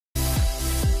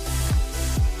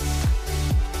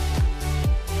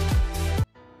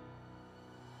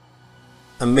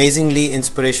Amazingly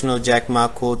inspirational Jack Ma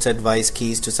quotes advice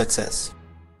keys to success.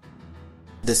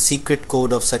 The secret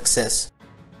code of success,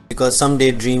 because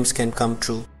someday dreams can come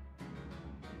true.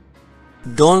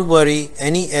 Don't worry,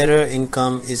 any error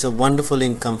income is a wonderful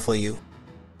income for you.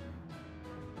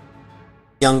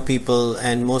 Young people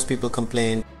and most people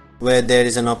complain. Where there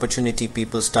is an opportunity,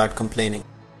 people start complaining.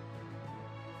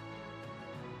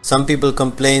 Some people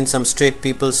complain, some straight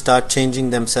people start changing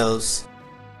themselves.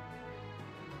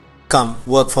 Come,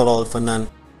 work for all, for none.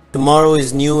 Tomorrow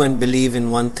is new and believe in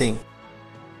one thing.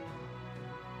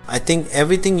 I think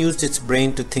everything used its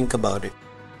brain to think about it.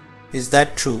 Is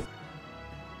that true?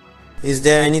 Is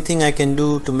there anything I can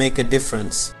do to make a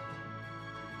difference?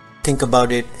 Think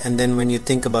about it, and then when you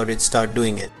think about it, start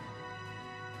doing it.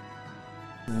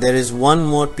 There is one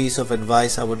more piece of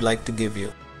advice I would like to give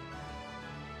you.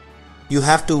 You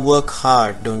have to work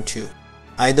hard, don't you?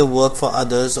 Either work for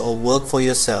others or work for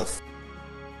yourself.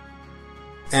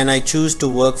 And I choose to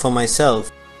work for myself,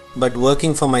 but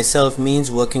working for myself means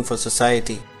working for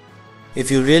society. If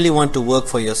you really want to work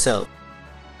for yourself,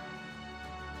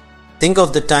 think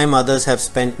of the time others have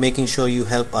spent making sure you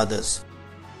help others.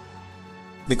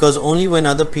 Because only when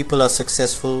other people are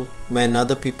successful, when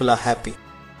other people are happy.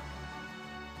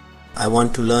 I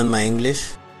want to learn my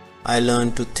English. I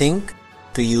learn to think,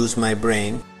 to use my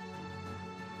brain.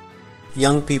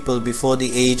 Young people before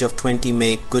the age of 20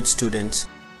 make good students.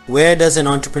 Where does an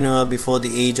entrepreneur before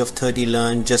the age of 30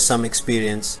 learn just some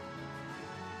experience?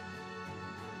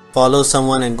 Follow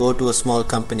someone and go to a small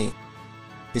company.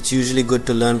 It's usually good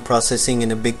to learn processing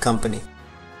in a big company.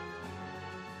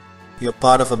 You're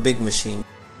part of a big machine.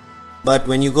 But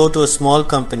when you go to a small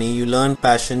company, you learn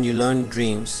passion, you learn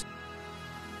dreams.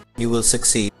 You will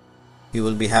succeed. You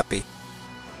will be happy.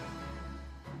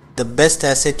 The best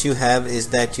asset you have is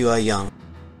that you are young.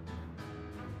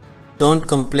 Don't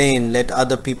complain, let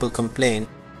other people complain.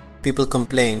 People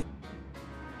complain.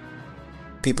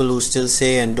 People who still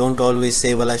say and don't always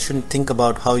say, well, I shouldn't think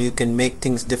about how you can make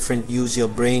things different, use your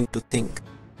brain to think.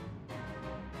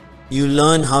 You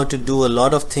learn how to do a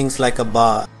lot of things like a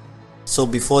bar. So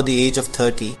before the age of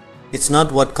 30, it's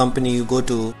not what company you go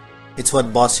to, it's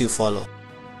what boss you follow.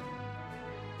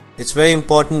 It's very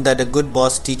important that a good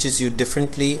boss teaches you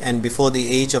differently, and before the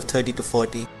age of 30 to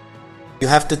 40, you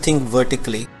have to think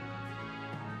vertically.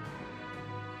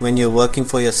 When you're working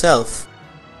for yourself,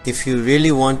 if you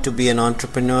really want to be an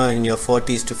entrepreneur in your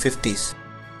 40s to 50s,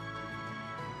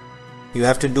 you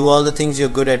have to do all the things you're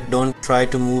good at. Don't try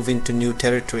to move into new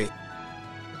territory.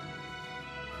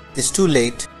 It's too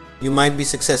late. You might be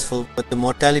successful, but the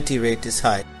mortality rate is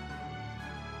high.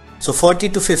 So 40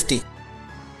 to 50,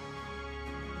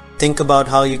 think about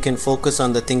how you can focus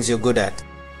on the things you're good at.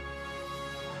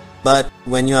 But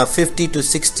when you are 50 to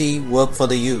 60, work for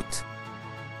the youth.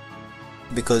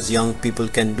 Because young people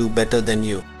can do better than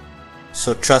you.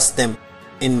 So trust them,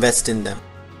 invest in them.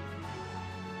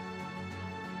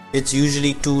 It's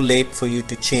usually too late for you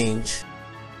to change.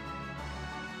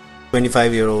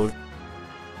 25-year-old.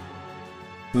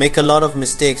 Make a lot of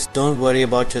mistakes, don't worry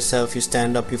about yourself. You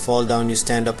stand up, you fall down, you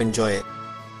stand up, enjoy it.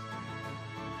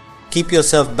 Keep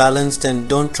yourself balanced and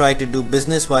don't try to do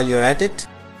business while you're at it.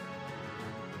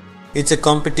 It's a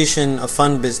competition, a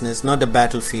fun business, not a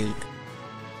battlefield.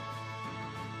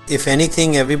 If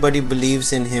anything, everybody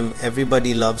believes in him,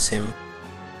 everybody loves him.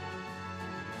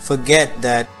 Forget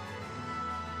that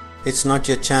it's not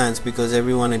your chance because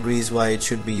everyone agrees why it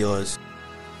should be yours.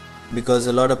 Because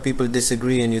a lot of people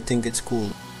disagree and you think it's cool.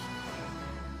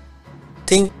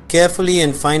 Think carefully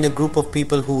and find a group of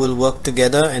people who will work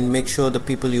together and make sure the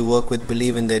people you work with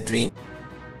believe in their dream.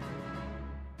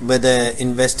 Whether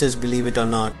investors believe it or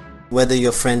not, whether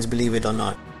your friends believe it or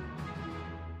not.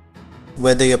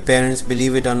 Whether your parents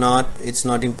believe it or not, it's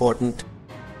not important.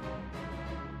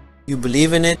 You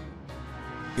believe in it,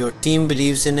 your team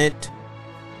believes in it,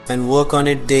 and work on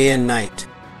it day and night.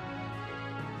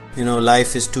 You know,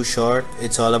 life is too short.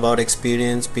 It's all about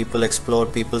experience. People explore,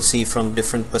 people see from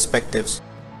different perspectives.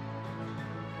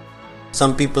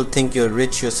 Some people think you're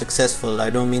rich, you're successful. I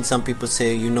don't mean some people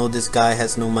say, you know, this guy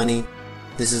has no money,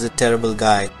 this is a terrible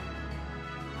guy.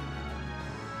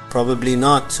 Probably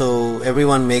not, so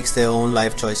everyone makes their own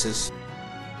life choices.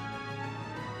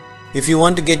 If you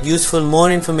want to get useful, more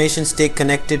information, stay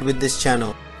connected with this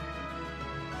channel.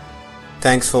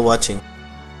 Thanks for watching.